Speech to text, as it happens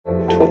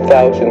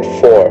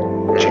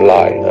2004,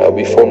 July,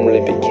 we formally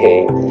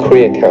became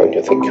Koreatown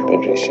Youth and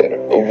Community Center.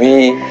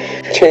 We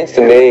changed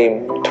the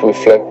name to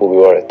reflect who we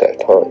were at that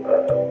time.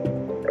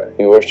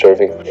 We were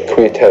serving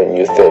Koreatown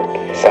youth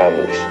and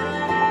families.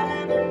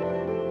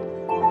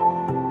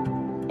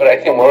 But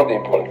I think one of the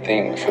important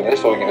things for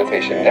this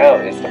organization now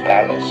is the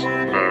balance.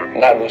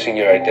 Not losing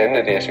your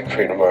identity as a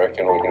Korean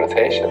American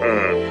organization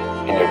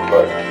in your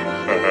birth.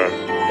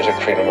 As a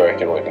Korean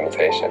American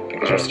organization,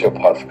 because you're still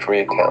part of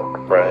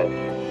Koreatown.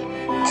 Right.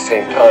 At the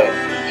same time,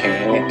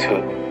 you need to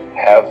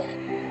have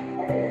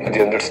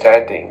the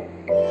understanding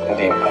and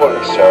the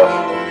importance of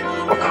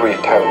what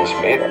Koreatown is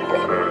made up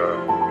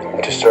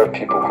of, to serve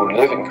people who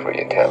live in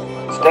Koreatown.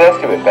 So there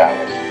has to be a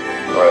balance.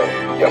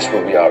 Right. That's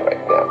where we are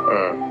right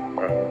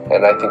now.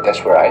 And I think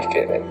that's where I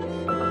fit in.